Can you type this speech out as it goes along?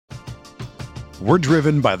We're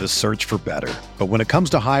driven by the search for better. But when it comes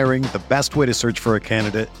to hiring, the best way to search for a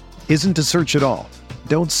candidate isn't to search at all.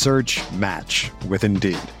 Don't search, match with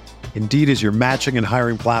Indeed. Indeed is your matching and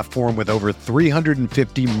hiring platform with over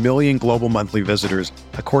 350 million global monthly visitors,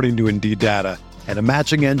 according to Indeed data, and a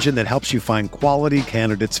matching engine that helps you find quality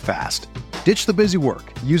candidates fast. Ditch the busy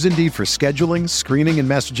work. Use Indeed for scheduling, screening, and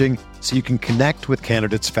messaging so you can connect with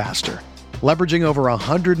candidates faster. Leveraging over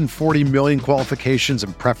 140 million qualifications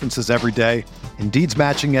and preferences every day, Indeed's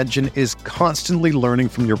matching engine is constantly learning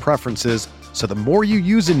from your preferences, so the more you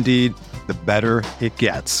use Indeed, the better it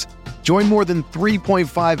gets. Join more than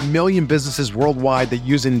 3.5 million businesses worldwide that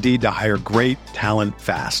use Indeed to hire great talent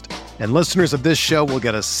fast. And listeners of this show will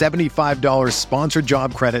get a $75 sponsored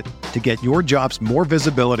job credit to get your jobs more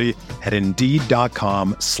visibility at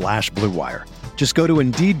Indeed.com/Blue Wire. Just go to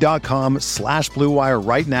Indeed.com/Blue Wire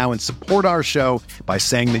right now and support our show by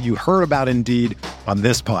saying that you heard about Indeed on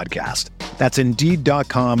this podcast. That's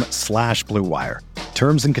Indeed.com/Blue Wire.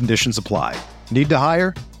 Terms and conditions apply. Need to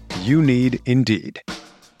hire? You need Indeed.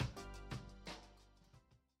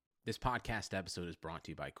 This podcast episode is brought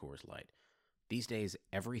to you by Coors Light. These days,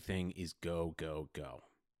 everything is go, go, go.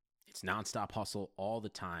 It's nonstop hustle all the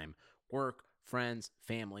time. Work, friends,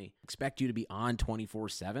 family, expect you to be on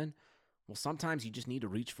 24/7. Well, sometimes you just need to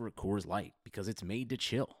reach for a Coors Light because it's made to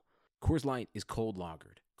chill. Coors Light is cold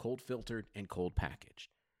lagered, cold filtered, and cold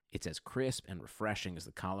packaged. It's as crisp and refreshing as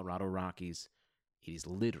the Colorado Rockies. It is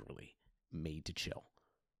literally made to chill.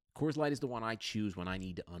 Coors Light is the one I choose when I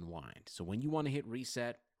need to unwind. So when you want to hit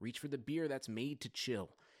reset, reach for the beer that's made to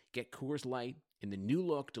chill. Get Coors Light in the new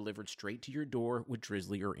look delivered straight to your door with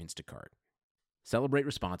Drizzly or Instacart. Celebrate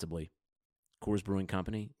responsibly. Coors Brewing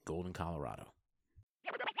Company, Golden, Colorado.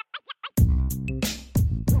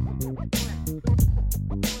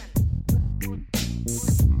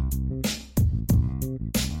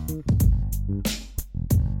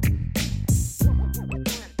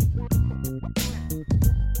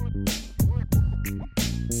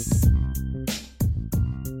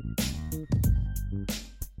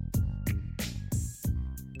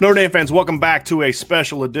 Notre Dame fans, welcome back to a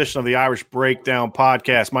special edition of the Irish Breakdown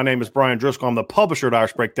podcast. My name is Brian Driscoll. I'm the publisher at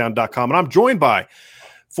irishbreakdown.com, and I'm joined by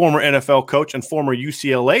former NFL coach and former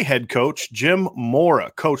UCLA head coach, Jim Mora.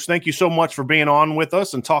 Coach, thank you so much for being on with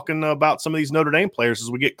us and talking about some of these Notre Dame players as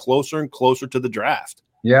we get closer and closer to the draft.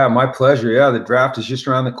 Yeah, my pleasure. Yeah, the draft is just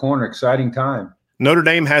around the corner. Exciting time. Notre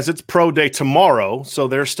Dame has its pro day tomorrow, so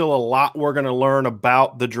there's still a lot we're going to learn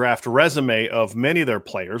about the draft resume of many of their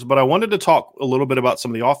players. But I wanted to talk a little bit about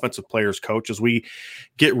some of the offensive players, Coach, as we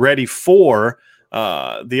get ready for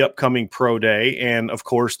the upcoming pro day and, of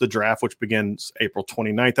course, the draft, which begins April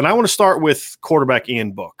 29th. And I want to start with quarterback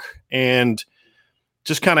Ian Book and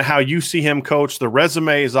just kind of how you see him, Coach. The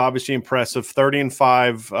resume is obviously impressive,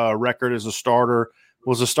 30-5 record as a starter.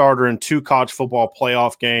 Was a starter in 2 college football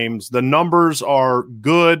playoff games. The numbers are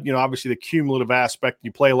good. You know, obviously the cumulative aspect,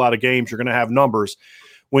 you play a lot of games, you're going to have numbers.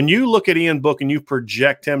 When you look at Ian Book and you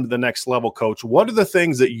project him to the next level, Coach, what are the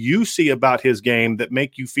things that you see about his game that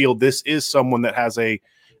make you feel this is someone that has a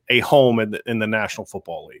home in the National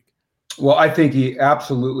Football League? Well, I think he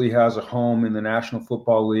absolutely has a home in the National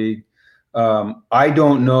Football League. I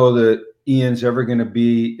don't know that Ian's ever going to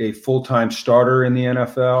be a full-time starter in the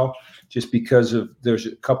NFL, just because there's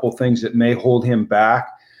a couple things that may hold him back.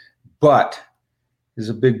 But there's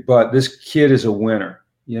a big but. This kid is a winner.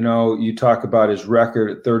 You know, you talk about his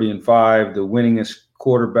record at 30-5, the winningest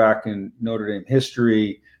quarterback in Notre Dame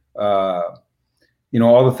history. You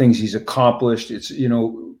know, all the things he's accomplished. It's, you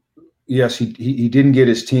know, yes, he didn't get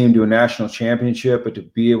his team to a national championship, but to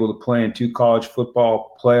be able to play in 2 college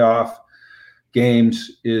football playoff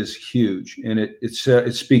games is huge, and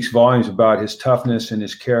it speaks volumes about his toughness and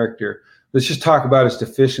his character. Let's just talk about his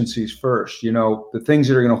deficiencies first. You know, the things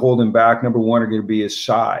that are going to hold him back, number one, are going to be his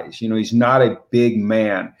size. You know, he's not a big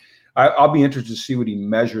man. I'll be interested to see what he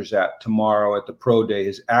measures at tomorrow at the pro day,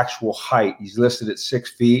 his actual height. He's listed at 6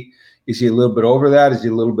 feet. Is he a little bit over that? Is he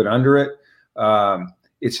a little bit under it?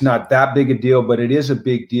 It's not that big a deal, but it is a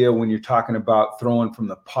big deal when you're talking about throwing from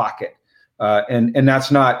the pocket. And that's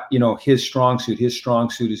not, you know, his strong suit. His strong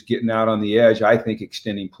suit is getting out on the edge, I think,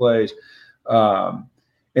 extending plays. And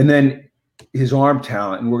then his arm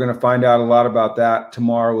talent, and we're going to find out a lot about that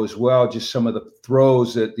tomorrow as well, just some of the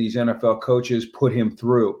throws that these NFL coaches put him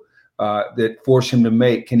through that force him to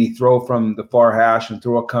make. Can he throw from the far hash and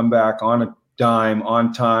throw a comeback on a dime,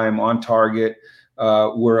 on time, on target,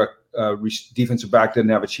 where a defensive back doesn't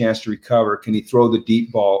have a chance to recover? Can he throw the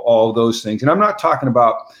deep ball? All of those things. And I'm not talking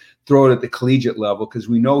about throw it at the collegiate level, because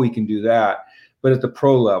we know he can do that, but at the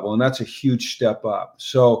pro level, and that's a huge step up.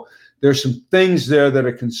 So there's some things there that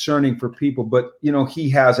are concerning for people, but he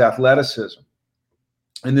has athleticism.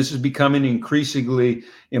 And this is becoming increasingly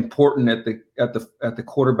important at the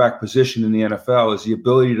quarterback position in the NFL, is the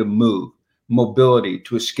ability to move, mobility,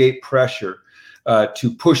 to escape pressure,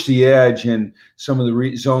 to push the edge, and some of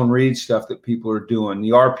the zone read stuff that people are doing, the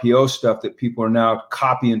RPO stuff that people are now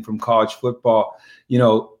copying from college football.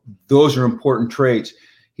 Those are important traits.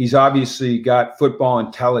 He's obviously got football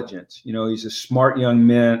intelligence. He's a smart young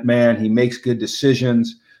man. He makes good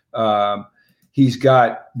decisions. He's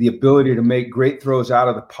got the ability to make great throws out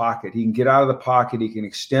of the pocket. He can get out of the pocket. He can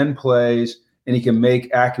extend plays, and he can make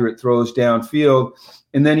accurate throws downfield.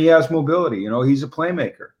 And then he has mobility. He's a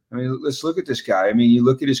playmaker. I mean, let's look at this guy. I mean, you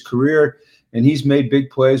look at his career, and he's made big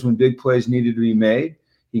plays when big plays needed to be made.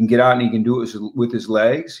 He can get out and he can do it with his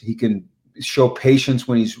legs. He can show patience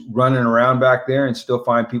when he's running around back there and still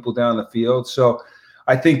find people down the field. So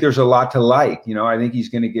I think there's a lot to like. I think he's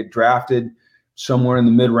going to get drafted somewhere in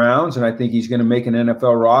the mid rounds, and I think he's going to make an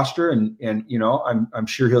NFL roster. And I'm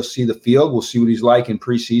sure he'll see the field. We'll see what he's like in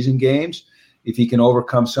preseason games. If he can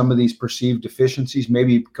overcome some of these perceived deficiencies,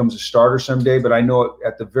 maybe he becomes a starter someday. But I know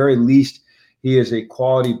at the very least, he is a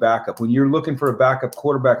quality backup. When you're looking for a backup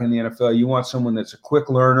quarterback in the NFL, you want someone that's a quick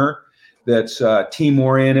learner, that's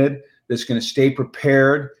team-oriented, that's going to stay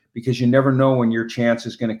prepared, because you never know when your chance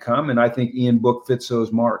is going to come. And I think Ian Book fits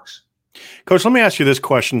those marks. Coach, let me ask you this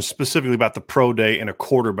question specifically about the pro day and a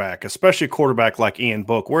quarterback, especially a quarterback like Ian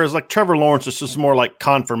Book, whereas like Trevor Lawrence is just more like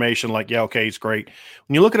confirmation, like, yeah, okay, he's great.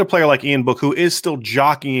 When you look at a player like Ian Book, who is still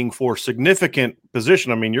jockeying for significant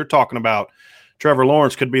position, I mean, you're talking about Trevor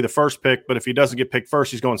Lawrence could be the first pick, but if he doesn't get picked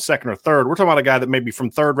first, he's going second or third. We're talking about a guy that maybe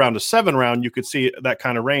from third round to seventh round, you could see that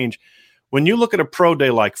kind of range. When you look at a pro day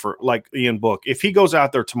like Ian Book, if he goes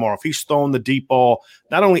out there tomorrow, if he's throwing the deep ball,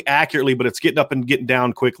 not only accurately, but it's getting up and getting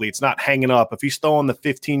down quickly, it's not hanging up. If he's throwing the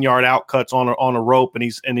 15-yard outcuts on a rope and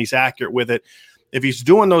he's accurate with it, if he's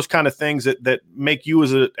doing those kind of things that make you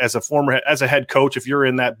as a head coach, if you're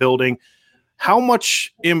in that building, how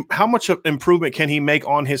much improvement can he make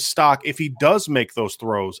on his stock if he does make those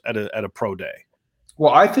throws at a pro day?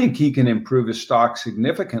 Well, I think he can improve his stock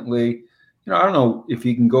significantly. I don't know if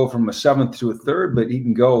he can go from a seventh to a third, but he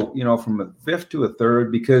can go, from a fifth to a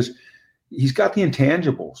third, because he's got the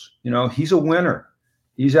intangibles. He's a winner.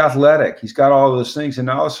 He's athletic. He's got all of those things. And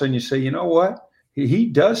all of a sudden you say, you know what? He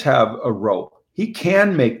does have a rope. He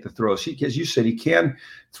can make the throws. As you said, he can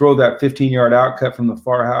throw that 15-yard outcut from the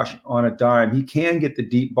far hash on a dime. He can get the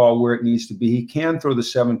deep ball where it needs to be. He can throw the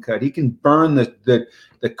 7-cut. He can burn the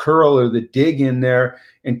curl or the dig in there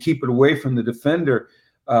and keep it away from the defender.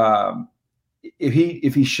 If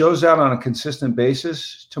he shows out on a consistent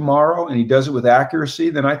basis tomorrow and he does it with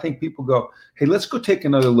accuracy, then I think people go, hey, let's go take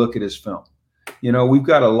another look at his film. We've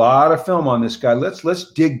got a lot of film on this guy.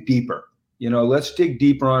 Let's dig deeper. Let's dig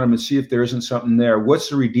deeper on him and see if there isn't something there. What's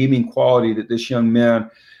the redeeming quality that this young man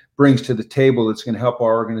brings to the table that's going to help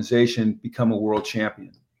our organization become a world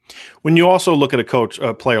champion? When you also look at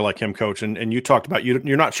a player like him, Coach, and you talked about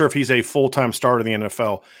you're not sure if he's a full-time starter in the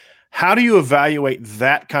NFL. How do you evaluate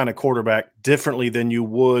that kind of quarterback differently than you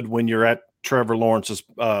would when you're at Trevor Lawrence's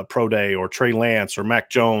pro day, or Trey Lance or Mac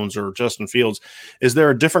Jones or Justin Fields? Is there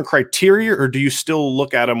a different criteria, or do you still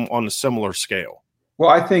look at them on a similar scale? Well,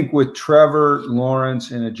 I think with Trevor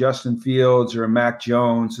Lawrence and a Justin Fields or a Mac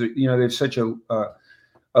Jones, there's such a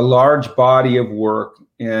large body of work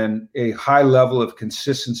and a high level of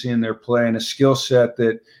consistency in their play and a skill set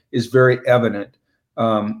that is very evident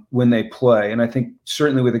when they play. And I think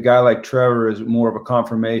certainly with a guy like Trevor is more of a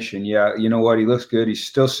confirmation. Yeah, you know what? He looks good. He's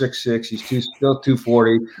still 6'6". He's still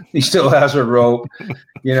 240. He still has a rope.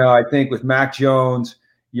 I think with Mac Jones,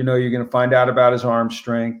 you're going to find out about his arm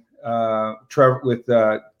strength. Trevor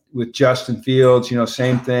with Justin Fields,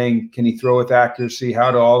 same thing. Can he throw with accuracy?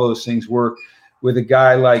 How do all those things work with a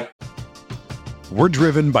guy like? We're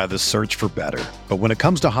driven by the search for better. But when it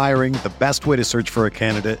comes to hiring, the best way to search for a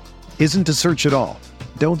candidate isn't to search at all.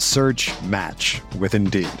 Don't search, match with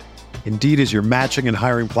Indeed. Indeed is your matching and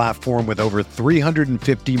hiring platform with over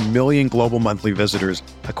 350 million global monthly visitors,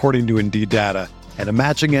 according to Indeed data, and a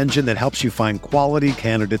matching engine that helps you find quality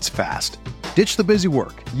candidates fast. Ditch the busy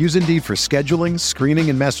work. Use Indeed for scheduling, screening,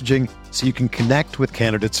 and messaging so you can connect with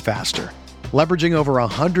candidates faster. Leveraging over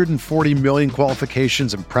 140 million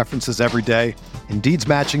qualifications and preferences every day, Indeed's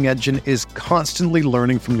matching engine is constantly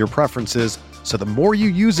learning from your preferences, so the more you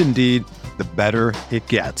use Indeed, the better it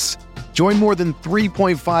gets. Join more than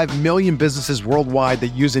 3.5 million businesses worldwide that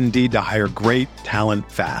use Indeed to hire great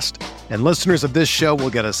talent fast. And listeners of this show will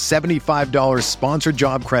get a $75 sponsored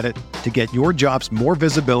job credit to get your jobs more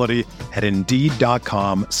visibility at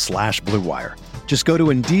Indeed.com/Blue Wire. Just go to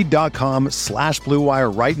Indeed.com/Blue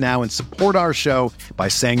Wire right now and support our show by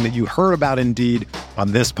saying that you heard about Indeed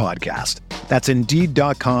on this podcast. That's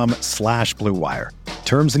Indeed.com/Blue Wire.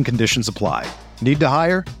 Terms and conditions apply. Need to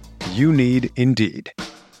hire? You need Indeed.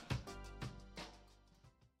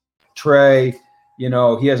 Trey, he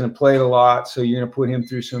hasn't played a lot, so you're going to put him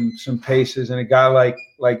through some paces. And a guy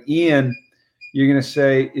like Ian, you're going to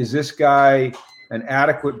say, is this guy an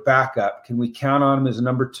adequate backup? Can we count on him as a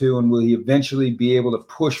number 2? And will he eventually be able to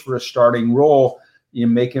push for a starting role? You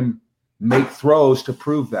make him make throws to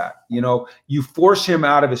prove that. You force him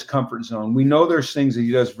out of his comfort zone. We know there's things that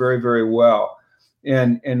he does very, very well.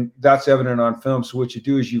 And that's evident on film. So what you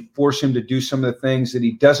do is you force him to do some of the things that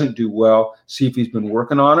he doesn't do well, see if he's been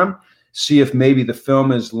working on them, see if maybe the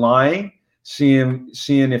film is lying, seeing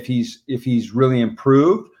if he's really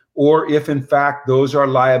improved, or if in fact those are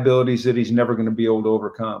liabilities that he's never going to be able to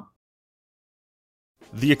overcome.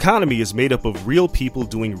 The economy is made up of real people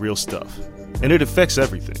doing real stuff, and it affects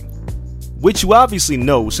everything, which you obviously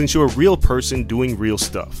know since you're a real person doing real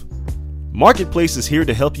stuff. Marketplace is here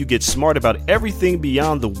to help you get smart about everything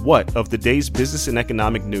beyond the what of the day's business and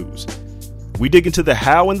economic news. We dig into the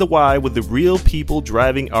how and the why with the real people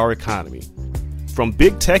driving our economy. From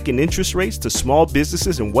big tech and interest rates to small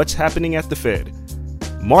businesses and what's happening at the Fed,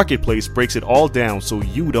 Marketplace breaks it all down so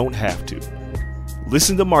you don't have to.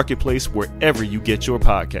 Listen to Marketplace wherever you get your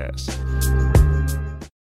podcasts.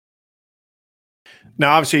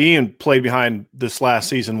 Now, obviously, Ian played behind this last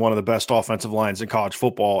season one of the best offensive lines in college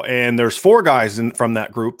football, and there's 4 guys from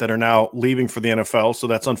that group that are now leaving for the NFL, so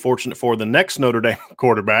that's unfortunate for the next Notre Dame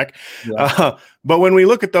quarterback. Yeah. But when we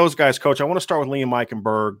look at those guys, Coach, I want to start with Liam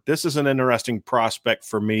Eichenberg. This is an interesting prospect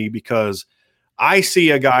for me because I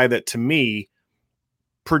see a guy that, to me,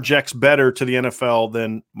 projects better to the NFL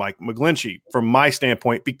than Mike McGlinchey from my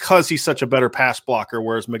standpoint because he's such a better pass blocker,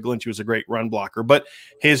 whereas McGlinchey was a great run blocker. But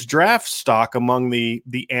his draft stock among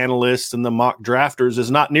the analysts and the mock drafters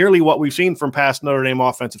is not nearly what we've seen from past Notre Dame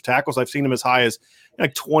offensive tackles. I've seen him as high as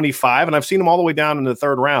 25, and I've seen him all the way down in the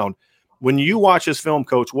 3rd round. When you watch his film,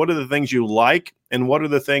 Coach, what are the things you like, and what are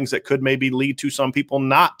the things that could maybe lead to some people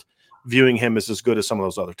not viewing him as good as some of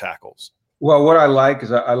those other tackles? Well, what I like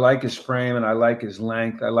is I like his frame and I like his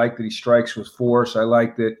length. I like that he strikes with force. I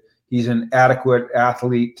like that he's an adequate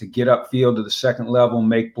athlete to get upfield to the second level,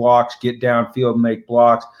 make blocks, get downfield, make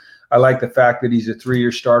blocks. I like the fact that he's a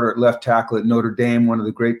 3-year starter at left tackle at Notre Dame, one of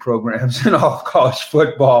the great programs in all of college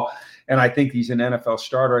football. And I think he's an NFL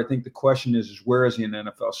starter. I think the question is where is he an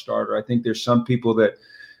NFL starter? I think there's some people that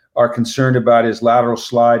are concerned about his lateral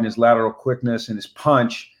slide and his lateral quickness and his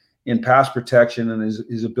punch in pass protection and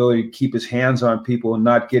his ability to keep his hands on people and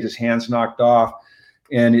not get his hands knocked off.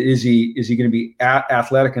 And is he going to be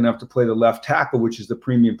athletic enough to play the left tackle, which is the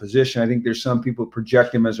premium position? I think there's some people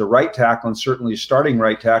project him as a right tackle and certainly a starting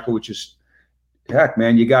right tackle, which is, heck,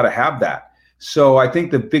 man, you got to have that. So I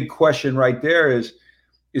think the big question right there is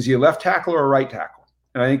he a left tackle or a right tackle?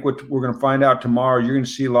 And I think what we're going to find out tomorrow, you're going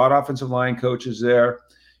to see a lot of offensive line coaches there.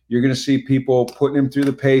 You're going to see people putting him through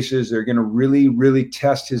the paces. They're going to really, really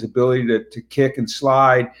test his ability to kick and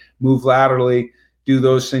slide, move laterally, do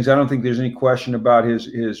those things. I don't think there's any question about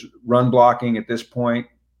his run blocking at this point.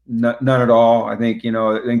 None at all. I think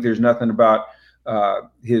there's nothing about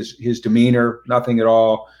his demeanor, nothing at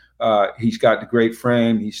all. He's got the great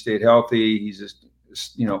frame. He stayed healthy. He's just,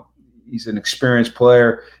 he's an experienced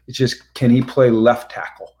player. It's just, can he play left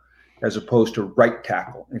tackle as opposed to right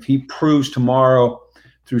tackle? If he proves tomorrow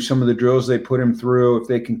through some of the drills they put him through, if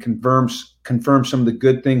they can confirm some of the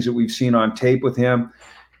good things that we've seen on tape with him,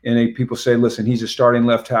 and people say, listen, he's a starting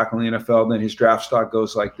left tackle in the NFL, then his draft stock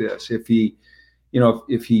goes like this. If he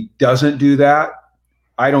doesn't do that,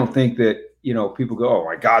 I don't think that, people go, oh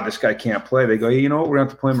my God, this guy can't play. They go, hey, we're going to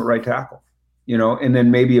have to play him at right tackle, and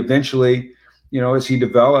then maybe eventually, as he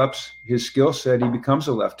develops his skill set, he becomes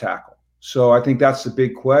a left tackle. So I think that's the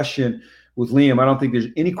big question with Liam. I don't think there's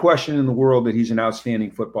any question in the world that he's an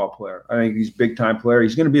outstanding football player. I think he's a big-time player.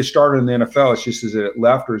 He's going to be a starter in the NFL. It's just, is it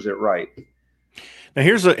left or is it right? Now,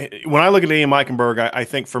 when I look at Liam Eichenberg, I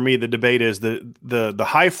think for me the debate is the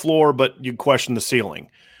high floor, but you question the ceiling.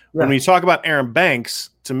 Yeah. When we talk about Aaron Banks,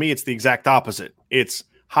 to me it's the exact opposite. It's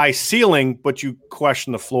high ceiling, but you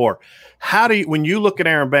question the floor. When you look at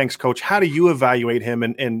Aaron Banks, Coach, how do you evaluate him,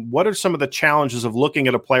 and what are some of the challenges of looking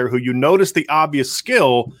at a player who you notice the obvious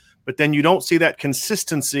skill, but then you don't see that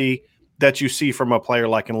consistency that you see from a player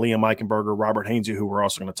like Liam Eichenberg or Robert Hainsey, who we're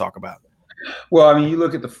also going to talk about? Well, I mean, you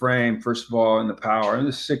look at the frame, first of all, and the power, and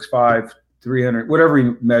the 6'5", 300, whatever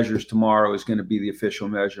he measures tomorrow is going to be the official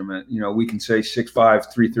measurement. We can say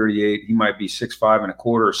 6'5", 338. He might be 6'5 and a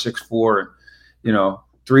quarter or 6'4 and,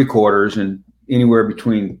 3/4. anywhere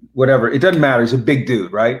between whatever. It doesn't matter. He's a big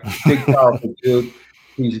dude, right? Big, powerful dude.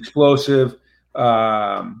 He's explosive.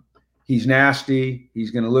 He's nasty. He's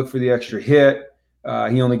going to look for the extra hit.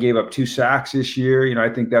 He only gave up 2 sacks this year. You know, I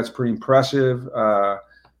think that's pretty impressive.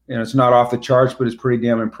 It's not off the charts, but it's pretty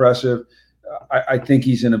damn impressive. I think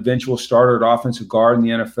he's an eventual starter at offensive guard in the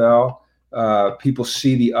NFL. People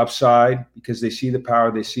see the upside because they see the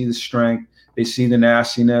power, they see the strength, they see the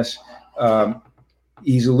nastiness.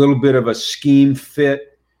 He's a little bit of a scheme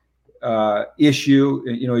fit issue.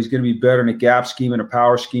 You know, he's going to be better in a gap scheme and a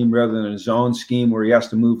power scheme rather than a zone scheme where he has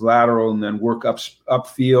to move lateral and then work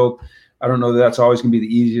upfield. I don't know that that's always going to be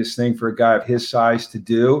the easiest thing for a guy of his size to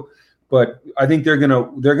do, but I think they're going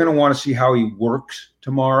to want to see how he works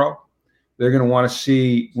tomorrow. They're going to want to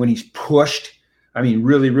see when he's pushed. I mean,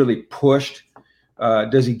 really, really pushed.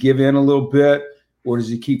 Does he give in a little bit, or does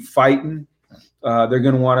he keep fighting? They're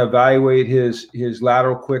going to want to evaluate his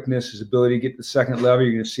lateral quickness, his ability to get to the second level.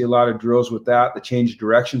 You're going to see a lot of drills with that, the change of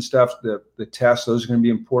direction stuff, the tests. Those are going to be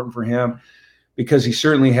important for him because he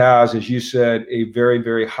certainly has, as you said, a very,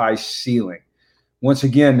 very high ceiling. Once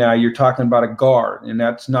again, now you're talking about a guard, and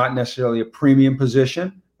that's not necessarily a premium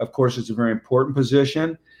position. Of course, it's a very important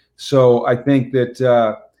position. So I think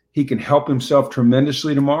that he can help himself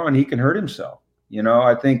tremendously tomorrow, and he can hurt himself. You know,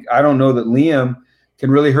 I don't know that Liam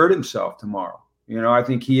can really hurt himself tomorrow. You know, I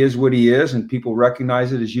think he is what he is, and people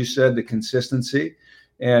recognize it, as you said, the consistency.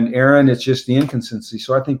 And Aaron, it's just the inconsistency.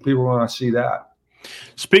 So I think people want to see that.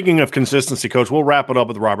 Speaking of consistency, Coach, we'll wrap it up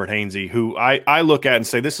with Robert Hainsey, who I look at and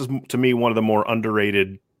say this is, to me, one of the more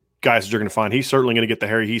underrated guys that you're going to find. He's certainly going to get the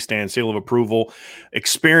Harry Hiestand seal of approval.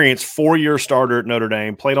 Experienced 4-year starter at Notre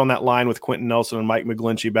Dame, played on that line with Quentin Nelson and Mike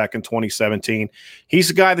McGlinchey back in 2017.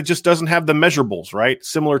 He's a guy that just doesn't have the measurables, right?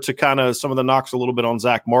 Similar to kind of some of the knocks a little bit on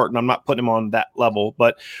Zach Martin. I'm not putting him on that level,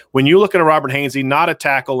 but when you look at a Robert Hainsey, not a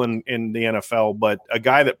tackle in the NFL, but a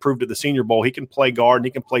guy that proved at the Senior Bowl, he can play guard and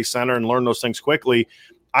he can play center and learn those things quickly.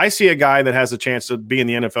 I see a guy that has a chance to be in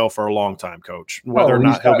the NFL for a long time, Coach. Whether or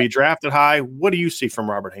not he'll be drafted high, what do you see from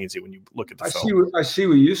Robert Hainsey when you look at the film? I see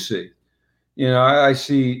what you see. You know, I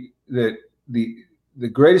see that the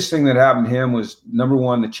greatest thing that happened to him was, number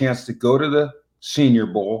one, the chance to go to the Senior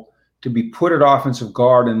Bowl, to be put at offensive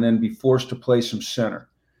guard, and then be forced to play some center.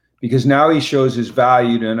 Because now he shows his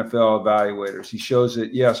value to NFL evaluators. He shows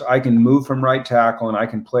that, yes, I can move from right tackle and I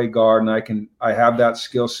can play guard and I have that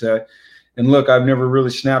skill set. And look, I've never really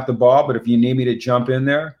snapped the ball, but if you need me to jump in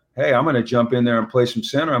there, hey, I'm going to jump in there and play some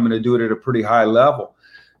center. I'm going to do it at a pretty high level.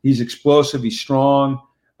 He's explosive. He's strong.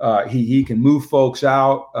 He can move folks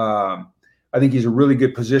out. I think he's a really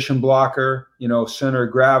good position blocker, you know, center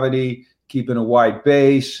of gravity, keeping a wide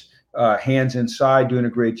base, hands inside, doing a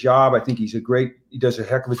great job. I think he does a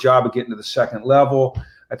heck of a job of getting to the second level.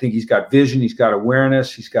 I think he's got vision. He's got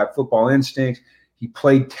awareness. He's got football instincts. He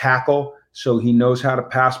played tackle, so he knows how to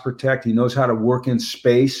pass protect. He knows how to work in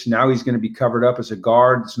space. Now he's going to be covered up as a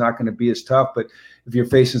guard. It's not going to be as tough. But if you're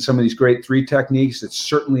facing some of these great 3 techniques, it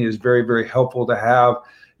certainly is very, very helpful to have,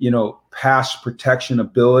 you know, pass protection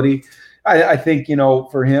ability. I think, you know,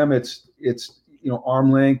 for him, it's you know,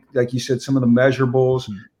 arm length, like you said, some of the measurables,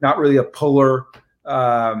 not really a puller. You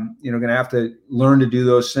know, going to have to learn to do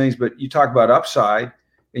those things. But you talk about upside,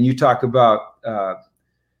 and you talk about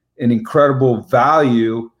an incredible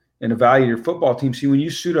value and evaluate your football team. See, when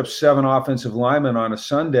you suit up 7 offensive linemen on a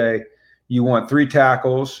Sunday, you want 3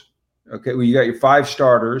 tackles. Okay, well, you got your 5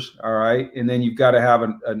 starters, all right, and then you've got to have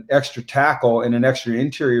an extra tackle and an extra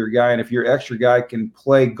interior guy. And if your extra guy can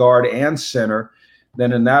play guard and center,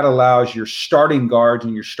 then that allows your starting guards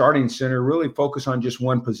and your starting center really focus on just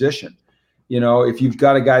one position. You know, if you've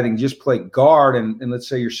got a guy that can just play guard, and let's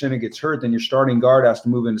say your center gets hurt, then your starting guard has to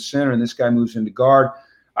move into center, and this guy moves into guard.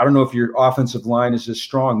 I don't know if your offensive line is as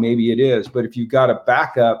strong. Maybe it is. But if you've got a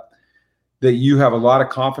backup that you have a lot of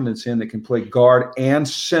confidence in that can play guard and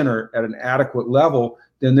center at an adequate level,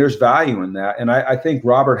 then there's value in that. And I think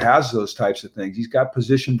Robert has those types of things. He's got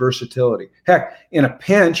position versatility. Heck, in a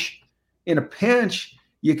pinch,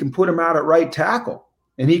 you can put him out at right tackle,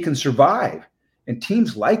 and he can survive. And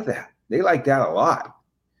teams like that. They like that a lot.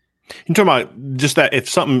 You're talking about just that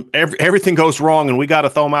if everything goes wrong and we got to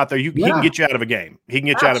throw him out there, he can get you out of a game. He can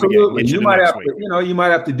get you out of a game. You might have to, you might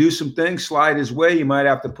have to do some things, slide his way. You might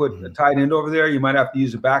have to put a tight end over there. You might have to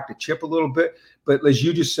use a back to chip a little bit. But as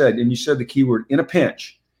you just said, and you said the key word, in a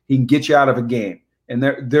pinch, he can get you out of a game. And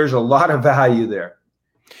there's a lot of value there.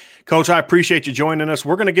 Coach, I appreciate you joining us.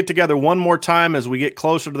 We're going to get together one more time as we get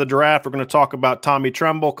closer to the draft. We're going to talk about Tommy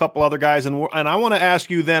Tremble, a couple other guys, and I want to ask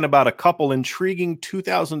you then about a couple intriguing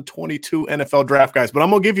 2022 NFL draft guys. But I'm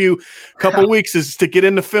going to give you a couple weeks to get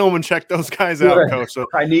into film and check those guys out, Coach. So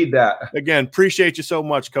I need that. Again, appreciate you so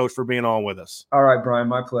much, Coach, for being on with us. All right, Brian,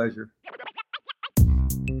 my pleasure.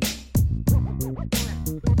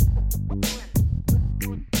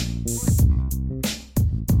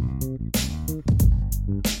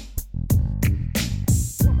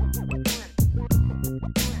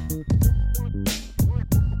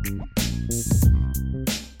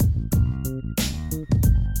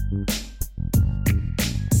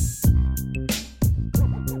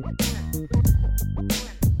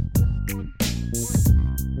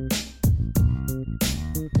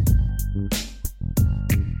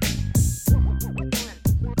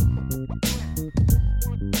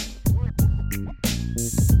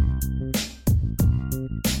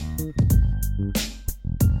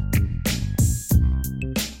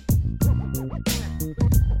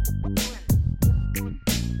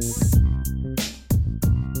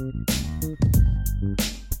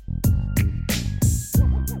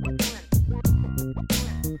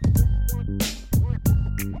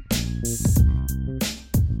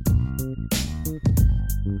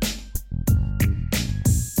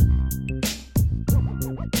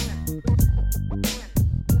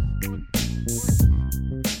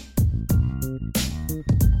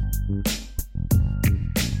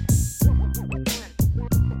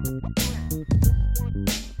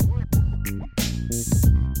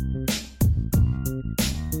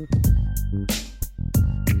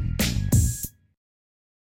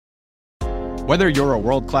 Whether you're a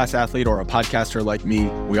world-class athlete or a podcaster like me,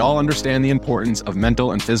 we all understand the importance of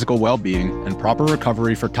mental and physical well-being and proper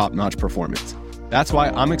recovery for top-notch performance. That's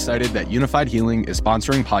why I'm excited that Unified Healing is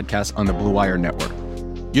sponsoring podcasts on the Blue Wire Network.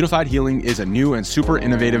 Unified Healing is a new and super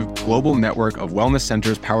innovative global network of wellness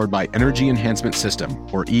centers powered by Energy Enhancement System,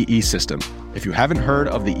 or EE System. If you haven't heard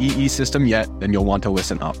of the EE System yet, then you'll want to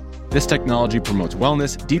listen up. This technology promotes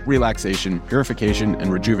wellness, deep relaxation, purification,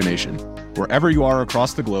 and rejuvenation. Wherever you are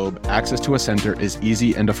across the globe, access to a center is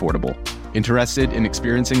easy and affordable. Interested in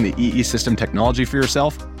experiencing the EE System technology for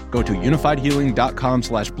yourself? Go to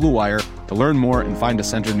unifiedhealing.com/bluewire to learn more and find a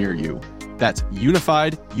center near you. That's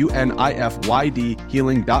unified, UNIFYD,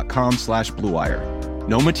 healing.com/bluewire.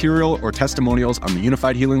 No material or testimonials on the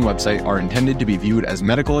Unified Healing website are intended to be viewed as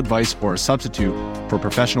medical advice or a substitute for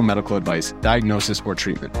professional medical advice, diagnosis, or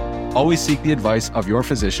treatment. Always seek the advice of your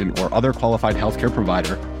physician or other qualified healthcare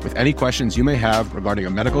provider with any questions you may have regarding a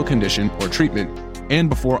medical condition or treatment and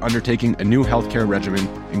before undertaking a new healthcare regimen,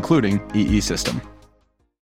 including EE System.